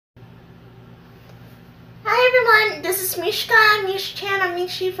everyone, this is Mish-chan, Mish-chan, or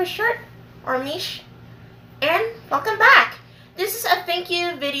Mishi for short, or Mish, and welcome back. This is a thank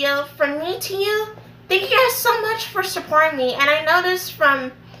you video from me to you. Thank you guys so much for supporting me, and I noticed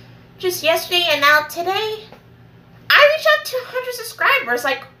from just yesterday and now today, I reached out to 100 subscribers,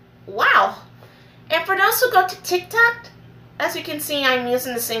 like, wow. And for those who go to TikTok, as you can see, I'm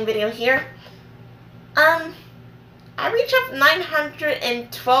using the same video here, I reached up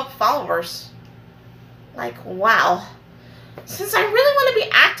 912 followers. Like, wow. Since I really want to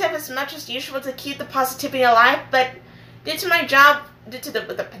be active as much as usual to keep the positivity alive, but due to my job, due to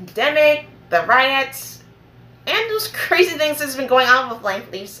the pandemic, the riots, and those crazy things that's been going on with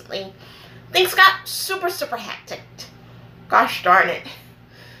life recently, things got super hectic. Gosh darn it.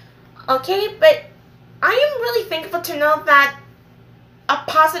 Okay, but I am really thankful to know that a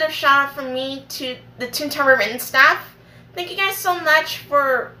positive shout out from me to the Toontown Rewritten staff. Thank you guys so much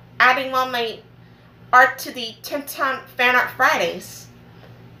for adding all my art to the Toontown Fan Art Fridays.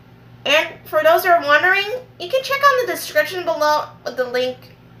 And for those who are wondering, you can check on the description below with the link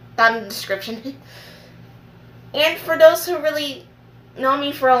down in the description. And for those who really know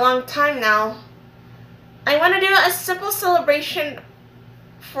me for a long time now, I want to do a simple celebration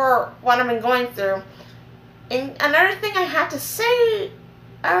for what I've been going through. And another thing I have to say,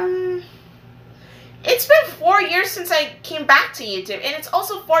 it's been 4 years since I came back to YouTube, and it's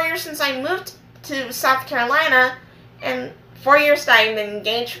also 4 years since I moved to South Carolina, and 4 years that I've been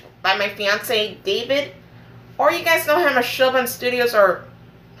engaged by my fiance David, or you guys know him as Shilban Studios, or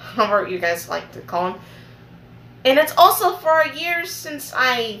however you guys like to call him. And it's also 4 years since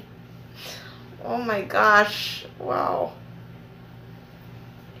oh my gosh, wow.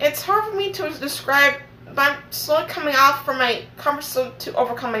 It's hard for me to describe, but I'm slowly coming off from my comfort zone to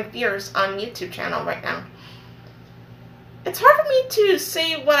overcome my fears on YouTube channel right now. It's hard for me to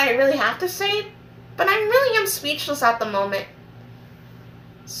say what I really have to say, but I really am speechless at the moment.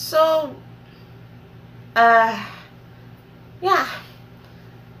 So, yeah.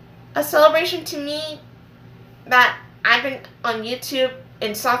 A celebration to me that I've been on YouTube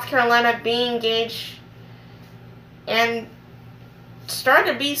in South Carolina, being engaged, and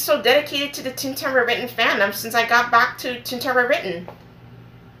started to be so dedicated to the Toontown Rewritten fandom since I got back to Toontown Rewritten.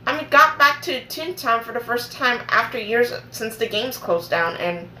 Got back to Toontown for the first time after years since the games closed down,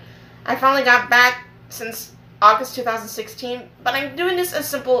 and I finally got back since August 2016, but I'm doing this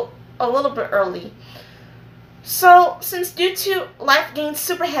a little bit early. So, since due to life getting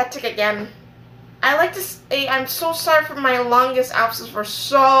super hectic again, I like to say I'm so sorry for my longest absence for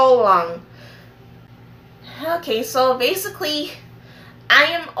so long. Okay, so basically, I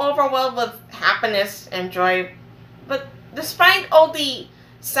am overwhelmed with happiness and joy, but despite all the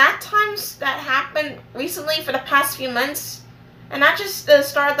sad times that happened recently for the past few months, and not just the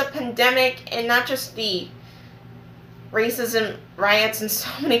start of the pandemic, and not just the racism, riots, and so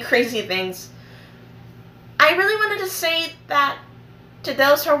many crazy things, I really wanted to say that to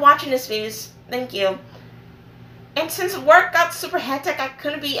those who are watching this video, thank you. And since work got super hectic, I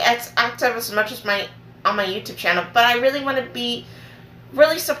couldn't be as active as much as on my YouTube channel, but I really want to be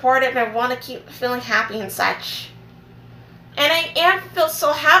really supportive and want to keep feeling happy and such. And I feel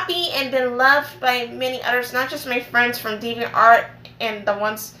so happy and been loved by many others, not just my friends from DeviantArt and the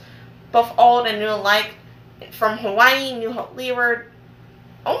ones both old and new alike, from Hawaii, New Hope, Leeward,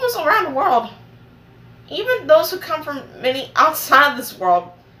 almost around the world. Even those who come from many outside this world,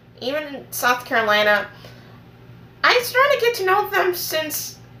 even in South Carolina. I started to get to know them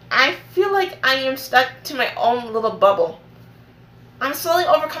since I feel like I am stuck to my own little bubble. I'm slowly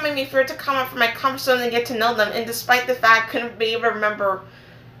overcoming my fear to come out from my comfort zone and get to know them, and despite the fact I couldn't be able to remember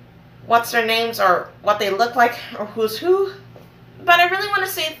what's their names or what they look like or who's who, but I really want to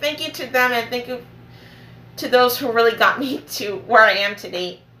say thank you to them, and thank you to those who really got me to where I am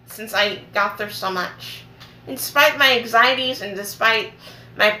today, since I got through so much. And despite my anxieties, and despite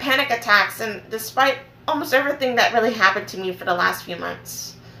my panic attacks, and despite almost everything that really happened to me for the last few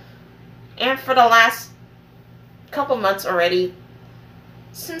months, and for the last couple months already,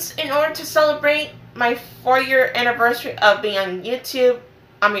 since in order to celebrate my 4-year anniversary of being on YouTube,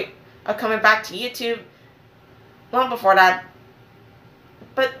 of coming back to YouTube, long before that,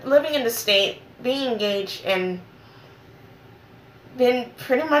 but living in the state, being engaged, and been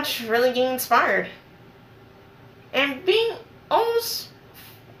pretty much really getting inspired. And being almost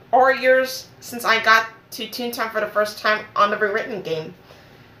 4 years since I got to Toontown for the first time on the rewritten game.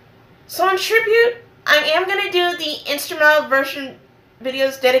 So in tribute, I am going to do the instrumental version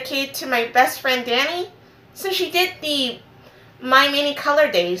videos dedicated to my best friend Danny, since she did the My Mini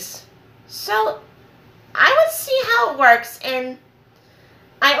Color Days. So I would see how it works, and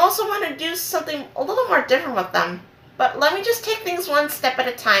I also want to do something a little more different with them. But let me just take things one step at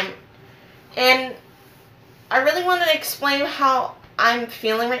a time. And I really want to explain how I'm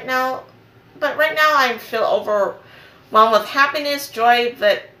feeling right now. But right now I feel overwhelmed with happiness, joy,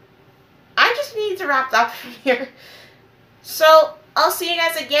 but I just need to wrap up from here. So I'll see you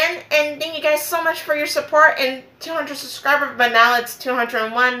guys again, and thank you guys so much for your support. And 200 subscribers, but now it's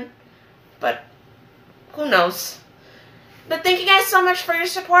 201. But who knows? But thank you guys so much for your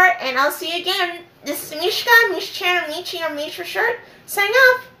support, and I'll see you again. This is Mish-chan, Mish-chan, or Michi, or Mish for short. Signing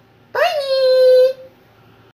off. Bye!